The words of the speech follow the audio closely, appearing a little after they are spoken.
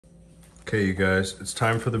Okay, you guys, it's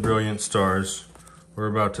time for the Brilliant Stars. We're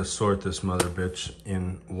about to sort this mother bitch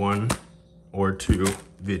in 1 or 2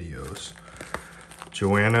 videos.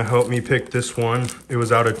 Joanna helped me pick this one. It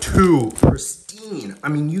was out of 2 pristine. I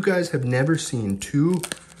mean, you guys have never seen 2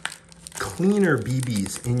 cleaner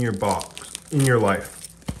BBs in your box, in your life.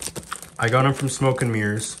 I got them from Smoke and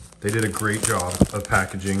Mirrors. They did a great job of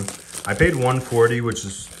packaging. I paid $140, which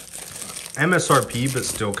is MSRP, but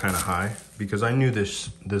still kind of high because I knew this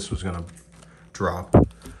was gonna drop.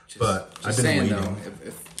 But I've been waiting. Though,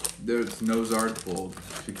 if there's no Zard pulled,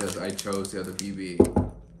 it's because I chose the other BB.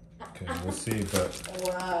 Okay, we'll see. But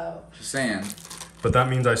wow. Just saying. But that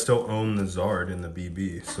means I still own the Zard in the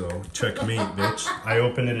BB. So checkmate, bitch. I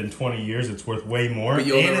opened it in 20 years. It's worth way more, and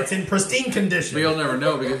it's in pristine condition. But you'll never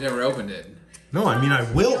know because you never opened it. No, I mean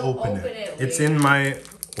I will open it. It's in my,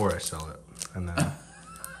 or I sell it, and then.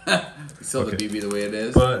 You sell the BB the way it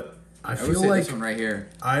is. But I feel like this one right here.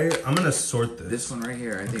 I'm gonna sort this. This one right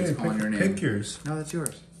here. I think it's calling your name. Pick yours. No, that's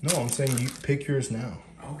yours. No, I'm saying you pick yours now.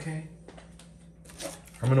 Okay.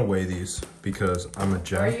 I'm gonna weigh these because I'm a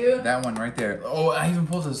jack. Are you? That one right there. Oh, I even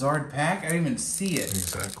pulled a Zard pack. I didn't even see it.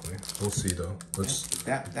 Exactly. We'll see though. Let's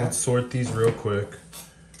Let's sort these real quick.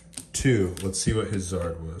 2. Let's see what his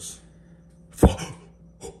Zard was. The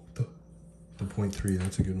 0.3.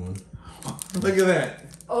 That's a good one. Look at that.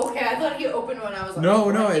 Okay, I thought he opened one. I was like,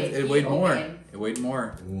 no, it weighed more. It weighed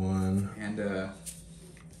more. 1. And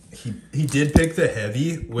he did pick the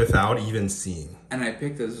heavy without even seeing. And I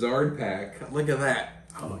picked a Zard pack. Look at that.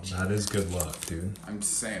 Oh, that is good luck, dude. I'm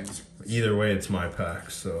just saying. Either way, it's my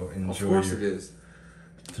pack, so enjoy. Of course it is.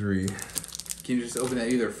 3. Can you just open that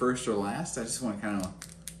either first or last? I just want to kind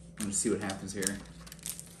of see what happens here.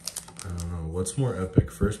 I don't know. What's more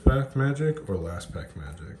epic, first pack magic or last pack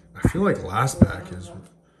magic? I feel like last pack is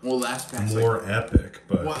last pack's more epic,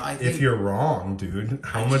 but if you're wrong, dude,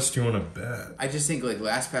 how much do you want to bet? I just think like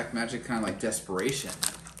last pack magic kind of like desperation,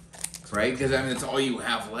 right? Because I mean, it's all you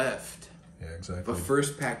have left. Yeah, exactly. But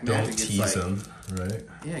first pack magic don't tease them, right?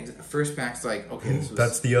 Yeah, first pack's like, okay, this was...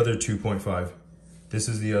 That's the other 2.5. This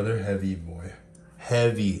is the other heavy boy.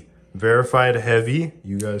 Heavy. Verified heavy.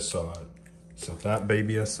 You guys saw it. Set that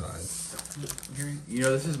baby aside. You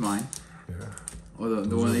know, this is mine. Yeah. Well,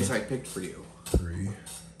 the one of these I picked for you. 3.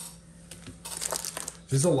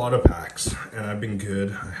 There's a lot of packs, and I've been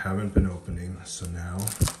good. I haven't been opening, so now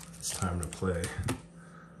it's time to play.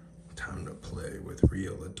 Time to play with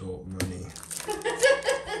real adult money.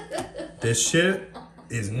 This shit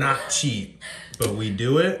is not cheap, but we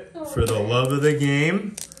do it for the love of the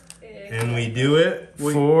game, and we do it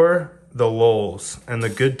for the lulz and the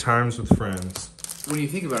good times with friends. When you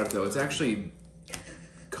think about it, though, it's actually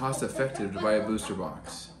cost effective to buy a booster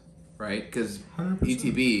box, right? Because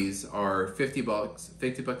ETBs are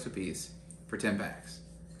 $50 a piece for 10 packs.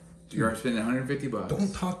 So you're spending $150.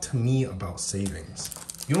 Don't talk to me about savings.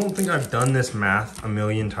 You don't think I've done this math a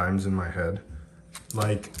million times in my head?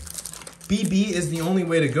 Like, BB is the only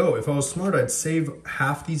way to go. If I was smart, I'd save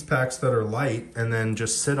half these packs that are light and then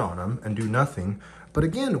just sit on them and do nothing. But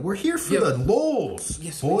again, we're here for the lulz,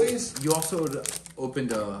 yes, boys. You also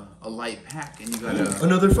opened a light pack and you got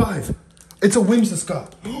another 5. It's a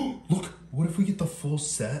Whimsicott. Look, what if we get the full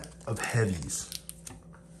set of heavies?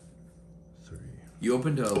 3. You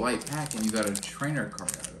opened a light pack and you got a trainer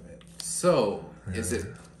card out of it. So, is it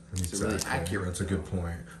really accurate? That's a good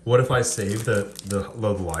point. What if I save the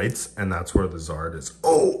lights and that's where the Zard is?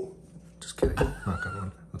 Oh! Just kidding. Not good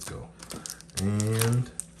one. Let's go. And...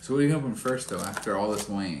 So what are you going to open first, though, after all this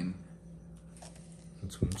weighing?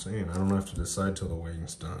 That's what I'm saying. I don't have to decide till the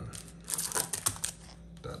weighing's done.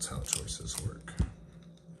 That's how choices work.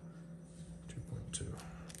 2.2. I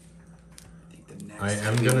think the next I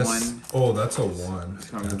am going to... Oh, that's a 1. It's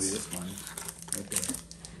going to be this one. Right there.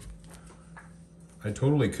 I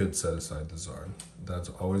totally could set aside the Zard. That's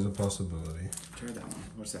always a possibility. Try that one.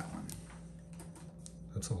 What's that one?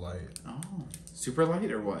 That's a light. Oh. Super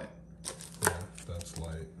light or what? Yeah, that's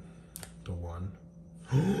light. The 1.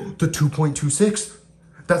 The 2.26.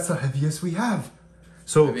 That's the heaviest we have.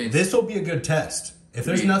 So this will be a good test. If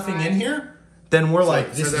there's nothing in here, then we're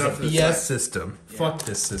like, this is a BS system. Yeah. Fuck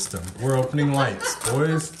this system. We're opening lights,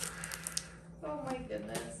 boys. Oh my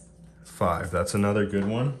goodness. 5. That's another good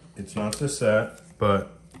one. It's not the set,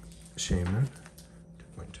 but Shaman.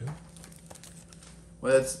 2.2.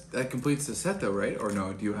 Well, that completes the set, though, right? Or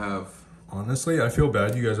no? Do you have... Honestly, I feel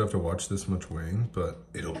bad you guys have to watch this much weighing, but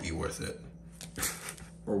it'll be worth it.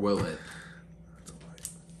 Or will it? That's a light.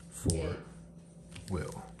 4.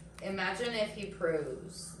 Will. Imagine if he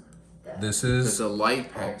proves that. This is... The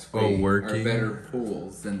light packs working. are better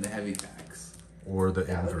pools than the heavy packs. or the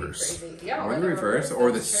That would be inverse. crazy. Yeah, Or the reverse,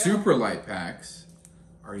 or the that's true. super light packs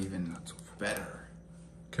are even better.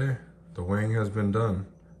 Okay, the weighing has been done.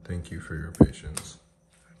 Thank you for your patience.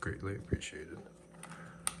 Greatly appreciated.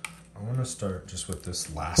 I want to start just with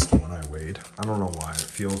this last one I weighed. I don't know why. It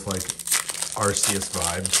feels like RCS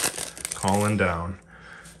vibes. Calling down.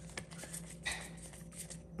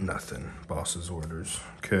 Nothing. Boss's orders.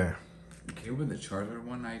 Okay. Can you open the Charizard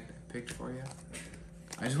one I picked for you?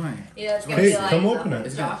 I just want to... Yeah, it's gonna Hey, be like come open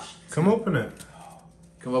it. Josh. Come open it.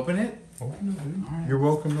 Come open it? Open it, dude. All right. You're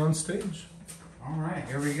welcome on stage. All right,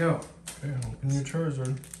 here we go. Okay, open your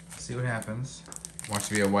Charizard. See what happens. Wants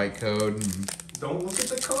to be a white code. And Don't look at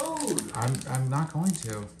the code. I'm not going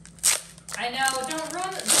to. I know. Don't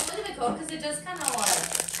look at the code because it does kind of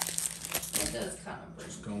like. It does kind of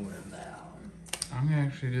Just go in. down. I'm gonna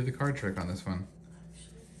actually do the card trick on this one.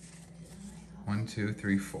 1, 2,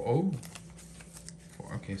 3, 4. Oh.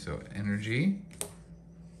 4. Okay, so energy.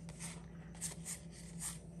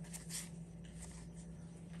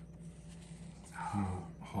 No,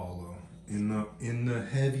 hollow. In the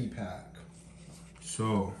heavy pack.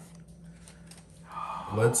 So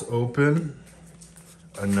let's open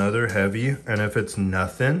another heavy, and if it's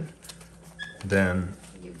nothing, then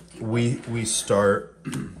we start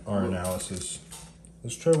our analysis.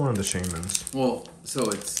 Let's try one of the shamans. Well, so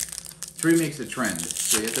it's 3 makes a trend.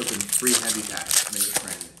 So you have to open 3 heavy packs to make a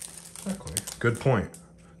trend. Exactly. Good point.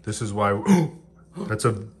 This is why that's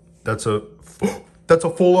a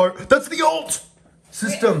full art. That's the alt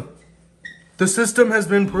system. The system has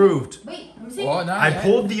been proved. Wait, let me see. Well, not I yet.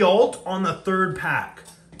 pulled the alt on the 3rd pack.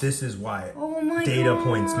 This is why Oh my data God.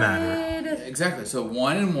 points matter. Exactly. So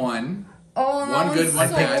 1 and 1. Oh, that One was good, one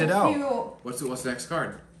so bad. I picked it out. cute. What's the next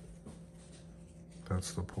card?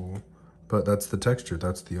 That's the pool. But that's the texture.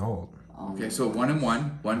 That's the alt. Okay, so 1 and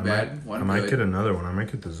 1. One bad, one I might good. get another one. I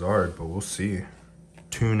might get the Zard, but we'll see.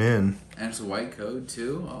 Tune in. And it's a white code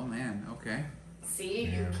too. Oh man. Okay. See,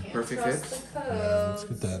 you can't Perfect trust fit. the Let's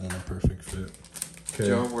code. get that in a perfect fit. Okay.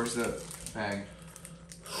 Joe, where's the bag?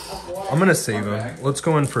 I'm gonna save One them. bag. Let's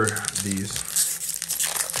go in for these.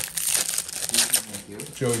 Thank you.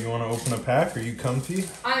 Joe, you want to open a pack? Are you comfy?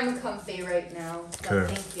 I'm comfy right now. So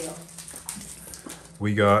Okay. thank you.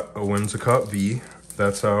 We got a Whimsicott V.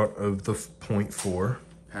 That's out of the 0.4.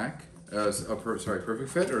 Pack? Perfect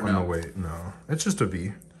fit or Oh, no, no? wait, no. It's just a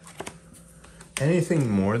V. Anything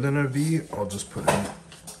more than a V, I'll just put in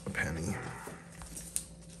a penny.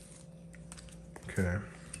 Okay.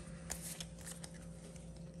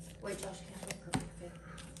 Wait, Josh, can I have a perfect fit?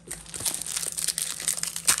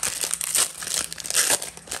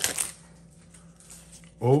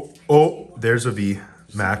 Oh, there's a V.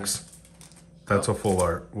 Max. That's a full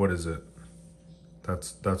art. What is it?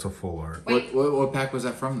 That's a full art. What pack was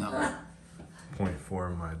that from though?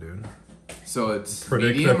 0.4, my dude. So it's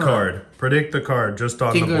Predict medium the card. Predict the card just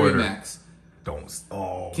on King the Larry border. Max. Don't.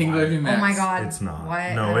 Oh, King my. Larry Max. Oh my God. It's not.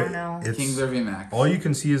 Why? No, I don't know. It's, King Larry Max. all you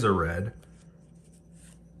can see is a red.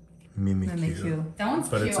 Mimikyu. Mimikyu. That one's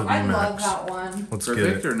But cute. it's a I love VMAX. that one. Let's Perfect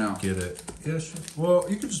get it. or no? Get it. Yeah, sure. Well,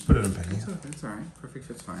 you could just put it in penny. It's alright. Perfect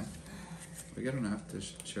fit's fine. We got enough to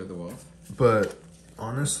share the wealth. But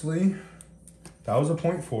honestly, that was a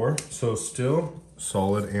 0.4, so still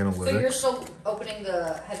solid analytics. So you're still opening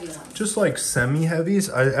the heavy one. Just like semi-heavies.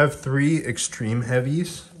 I have 3 extreme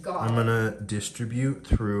heavies. Got I'm it. gonna distribute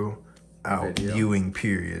throughout Video. viewing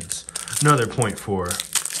periods. Another 0.4.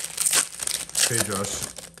 Okay, Josh,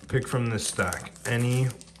 pick from this stack any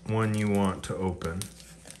one you want to open.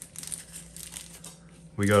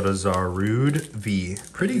 We got a Zarude V.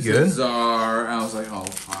 Pretty good. Czar. I was like, oh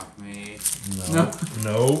fuck me. No.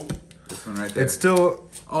 Nope. This one right there. It's still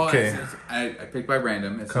Oh, okay. I picked by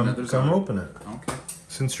random. It's Come another Zard. open it. Okay.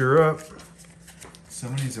 Since you're up. So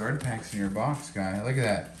many Zard packs in your box, guy. Look at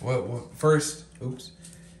that. What first? Oops.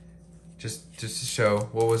 Just to show.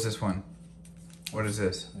 What was this one? What is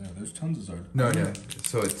this? Yeah, there's tons of Zard. No.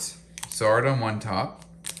 So it's Zard on one top.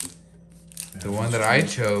 The one that I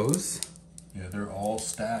chose. Yeah, they're all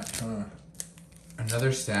stacked, huh?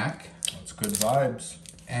 Another stack. That's good vibes.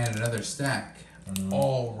 And another stack.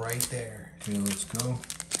 All right there. Okay, let's go.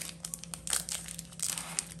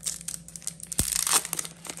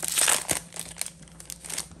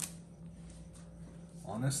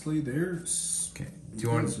 Honestly, there's. Okay. Do you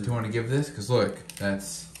want to give this? Cause look,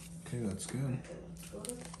 that's Okay, that's good. Go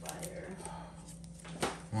to fire.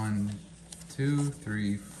 1, 2,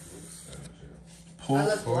 3, I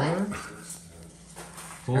look four. what?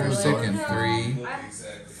 Full Or stick like, and no, 3, I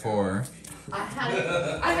 4. I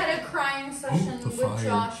had a crying session the with fire.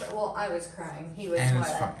 Josh. Well, I was crying. He was And more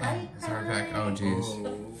it's like, fine. It's hard pack. Oh jeez.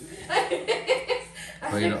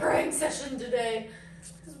 I had a crying session today.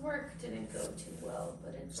 Because work didn't go too well,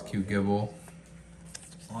 but it's Cute Gibble.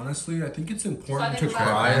 Honestly, I think it's important So to my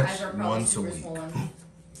cry eyes are probably once a super week. swollen.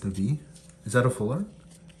 The V? Is that a full art?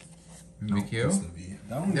 Mikio. That's the V.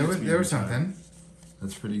 That one There gets was me there was every time. something.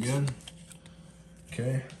 That's pretty good.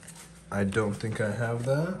 Okay. I don't think I have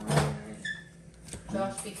that.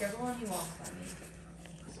 Josh, be careful when you walk by me.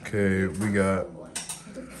 Okay, we got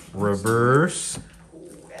reverse.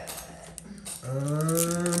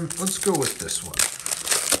 Let's go with this one.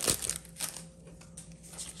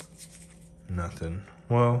 Nothing.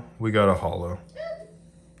 Well, we got a hollow.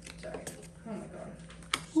 Sorry. Oh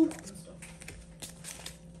my god.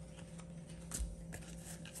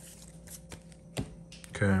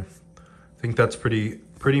 Okay. I think that's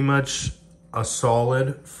pretty much a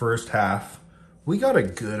solid first half. We got a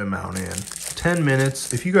good amount in. 10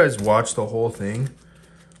 minutes. If you guys watch the whole thing,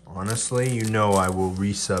 honestly, you know I will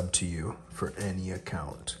resub to you for any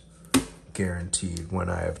account. Guaranteed when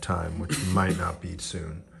I have time, which might not be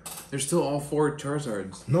soon. There's still all 4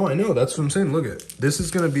 Charizards. No, I know. That's what I'm saying. Look at this is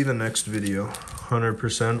going to be the next video.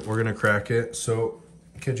 100%. We're going to crack it. So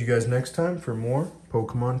catch you guys next time for more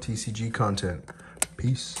Pokemon TCG content.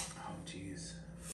 Peace.